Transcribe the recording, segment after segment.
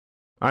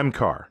I'm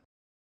Carr.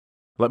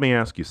 Let me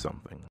ask you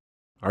something.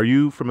 Are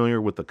you familiar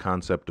with the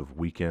concept of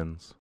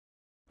weekends?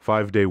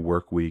 5-day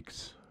work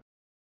weeks?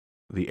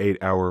 The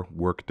 8-hour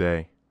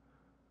workday?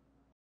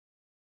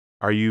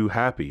 Are you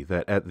happy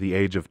that at the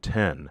age of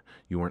 10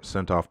 you weren't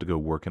sent off to go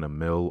work in a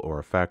mill or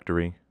a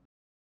factory?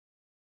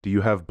 Do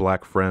you have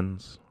black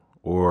friends,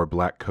 or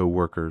black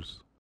coworkers,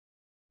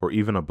 or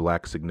even a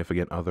black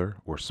significant other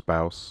or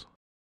spouse?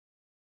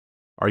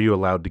 Are you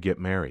allowed to get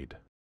married?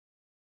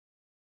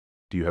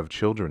 Do you have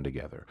children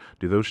together?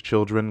 Do those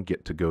children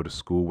get to go to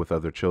school with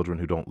other children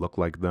who don't look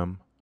like them?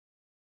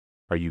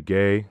 Are you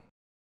gay,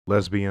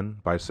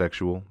 lesbian,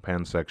 bisexual,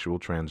 pansexual,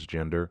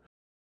 transgender,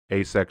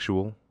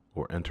 asexual,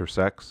 or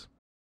intersex?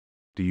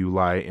 Do you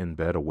lie in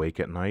bed awake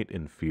at night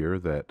in fear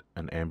that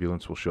an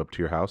ambulance will show up to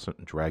your house and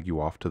drag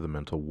you off to the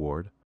mental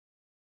ward?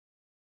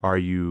 Are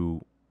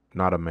you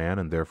not a man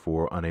and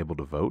therefore unable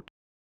to vote?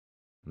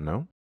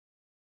 No?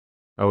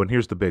 Oh, and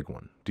here's the big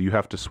one. Do you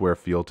have to swear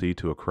fealty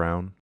to a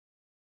crown?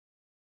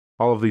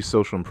 All of these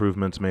social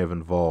improvements may have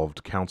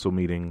involved council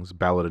meetings,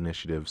 ballot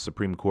initiatives,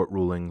 Supreme Court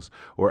rulings,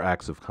 or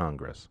acts of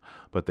Congress,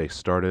 but they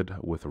started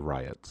with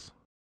riots.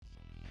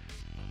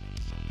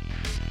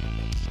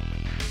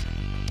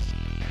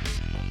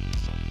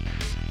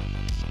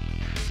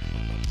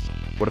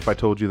 What if I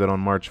told you that on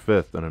March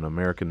 5th, in an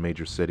American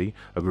major city,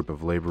 a group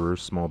of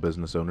laborers, small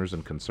business owners,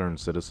 and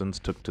concerned citizens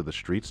took to the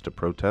streets to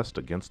protest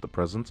against the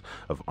presence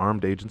of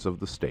armed agents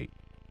of the state?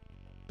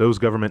 Those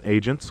government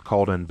agents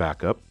called in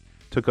backup,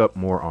 took up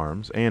more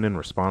arms, and in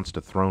response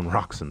to thrown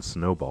rocks and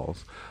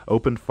snowballs,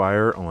 opened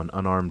fire on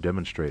unarmed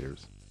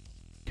demonstrators,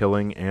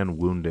 killing and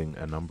wounding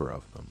a number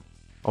of them,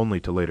 only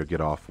to later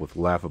get off with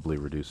laughably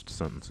reduced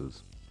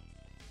sentences.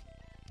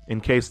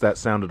 In case that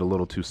sounded a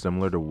little too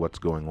similar to what's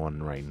going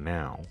on right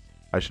now,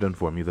 I should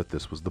inform you that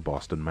this was the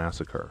Boston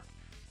Massacre.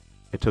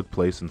 It took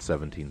place in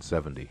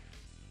 1770.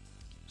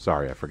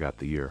 Sorry, I forgot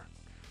the year.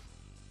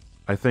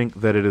 I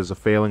think that it is a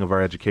failing of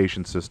our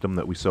education system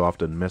that we so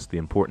often miss the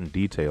important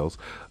details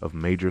of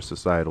major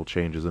societal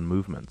changes and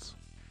movements.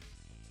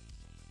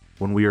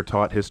 When we are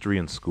taught history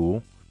in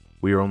school,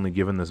 we are only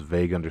given this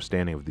vague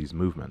understanding of these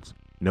movements,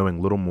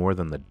 knowing little more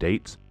than the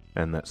dates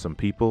and that some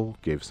people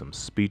gave some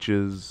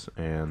speeches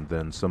and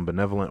then some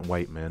benevolent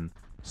white men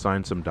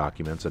signed some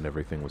documents and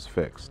everything was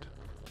fixed.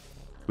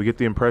 We get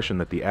the impression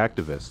that the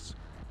activists,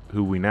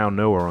 who we now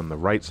know are on the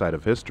right side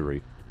of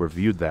history, were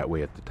viewed that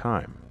way at the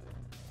time.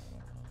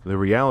 The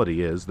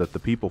reality is that the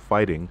people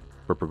fighting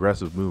for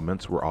progressive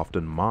movements were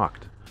often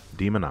mocked,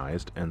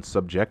 demonized, and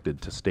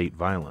subjected to state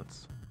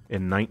violence.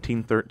 In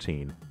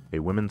 1913, a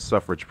women's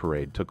suffrage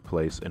parade took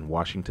place in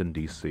Washington,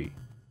 D.C.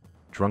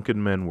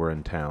 Drunken men were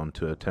in town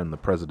to attend the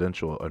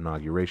presidential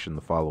inauguration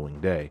the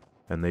following day,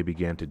 and they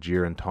began to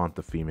jeer and taunt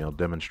the female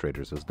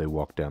demonstrators as they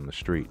walked down the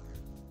street.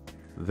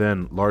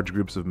 Then, large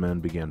groups of men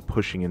began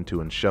pushing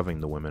into and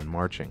shoving the women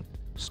marching,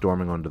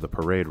 storming onto the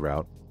parade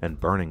route, and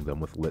burning them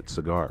with lit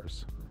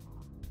cigars.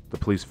 The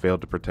police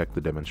failed to protect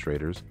the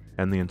demonstrators,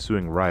 and the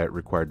ensuing riot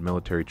required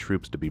military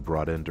troops to be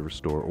brought in to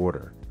restore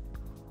order.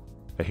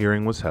 A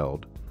hearing was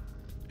held,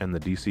 and the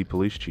D.C.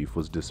 police chief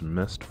was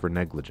dismissed for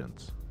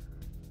negligence.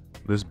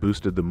 This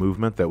boosted the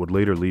movement that would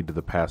later lead to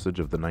the passage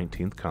of the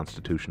 19th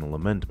Constitutional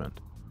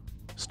Amendment.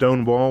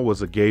 Stonewall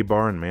was a gay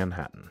bar in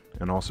Manhattan,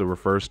 and also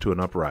refers to an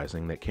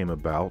uprising that came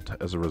about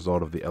as a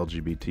result of the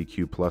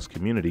LGBTQ+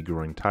 community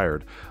growing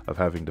tired of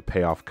having to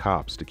pay off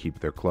cops to keep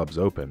their clubs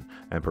open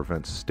and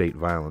prevent state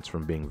violence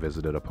from being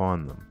visited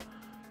upon them.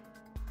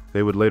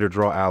 They would later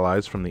draw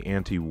allies from the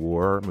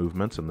anti-war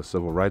movements and the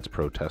civil rights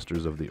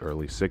protesters of the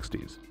early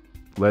 60s.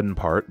 Led in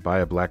part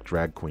by a black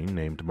drag queen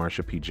named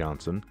Marsha P.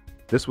 Johnson,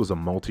 this was a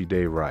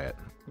multi-day riot.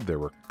 There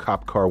were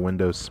cop car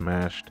windows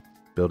smashed,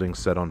 buildings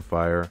set on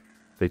fire.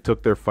 They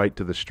took their fight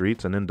to the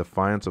streets and, in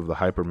defiance of the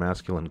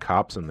hyper-masculine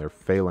cops and their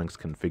phalanx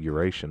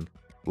configuration,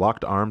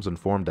 locked arms and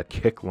formed a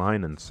kick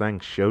line and sang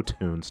show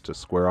tunes to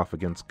square off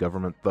against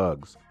government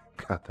thugs.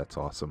 God, that's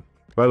awesome.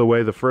 By the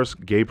way, the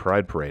first gay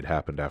pride parade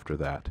happened after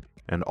that,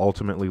 and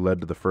ultimately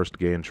led to the first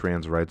gay and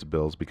trans rights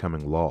bills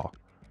becoming law.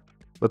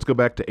 Let's go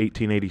back to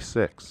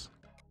 1886.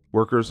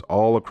 Workers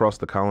all across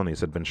the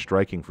colonies had been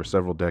striking for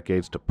several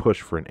decades to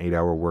push for an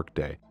 8-hour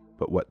workday,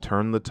 but what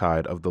turned the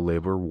tide of the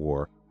labor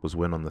war was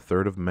when on the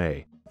 3rd of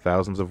May,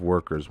 thousands of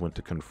workers went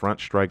to confront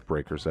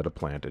strikebreakers at a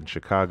plant in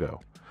Chicago.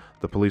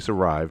 The police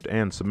arrived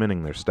and,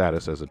 cementing their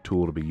status as a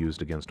tool to be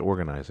used against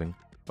organizing,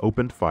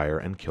 opened fire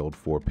and killed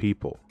 4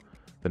 people.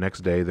 The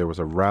next day there was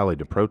a rally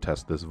to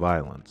protest this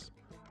violence.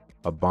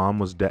 A bomb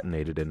was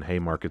detonated in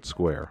Haymarket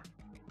Square.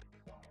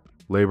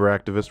 Labor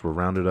activists were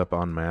rounded up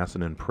en masse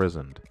and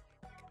imprisoned.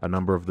 A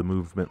number of the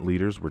movement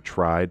leaders were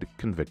tried,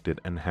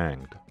 convicted, and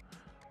hanged.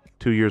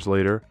 2 years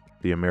later,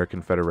 the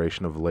American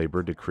Federation of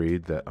Labor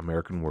decreed that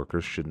American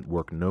workers should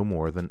work no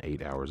more than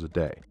 8 hours a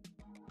day.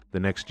 The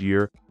next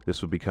year,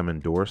 this would become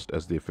endorsed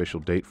as the official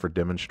date for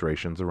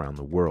demonstrations around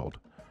the world,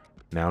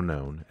 now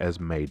known as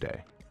May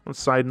Day. On a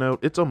side note,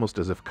 it's almost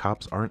as if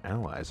cops aren't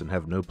allies and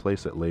have no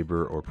place at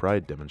labor or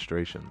pride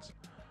demonstrations.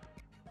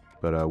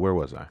 But where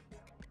was I?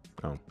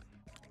 Oh,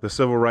 The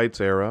Civil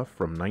Rights era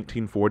from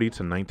 1940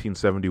 to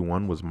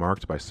 1971 was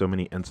marked by so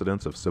many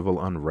incidents of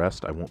civil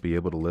unrest I won't be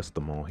able to list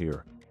them all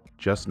here.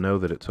 Just know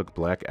that it took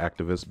black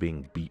activists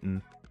being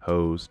beaten,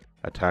 hosed,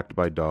 attacked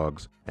by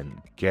dogs,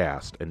 and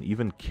gassed and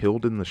even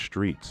killed in the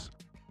streets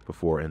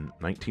before in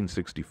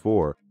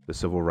 1964 the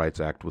Civil Rights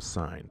Act was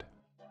signed.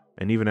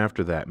 And even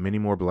after that, many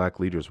more black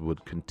leaders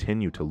would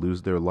continue to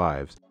lose their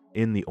lives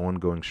in the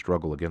ongoing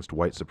struggle against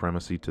white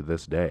supremacy to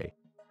this day.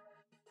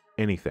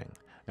 Anything,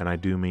 and I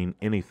do mean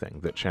anything,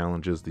 that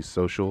challenges the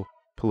social,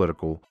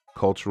 political,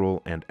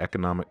 cultural, and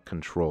economic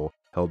control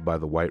held by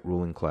the white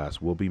ruling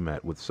class will be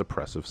met with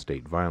suppressive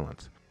state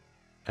violence.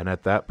 And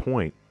at that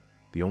point,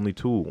 the only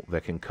tool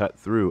that can cut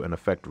through and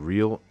affect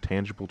real,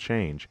 tangible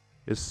change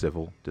is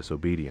civil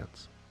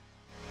disobedience.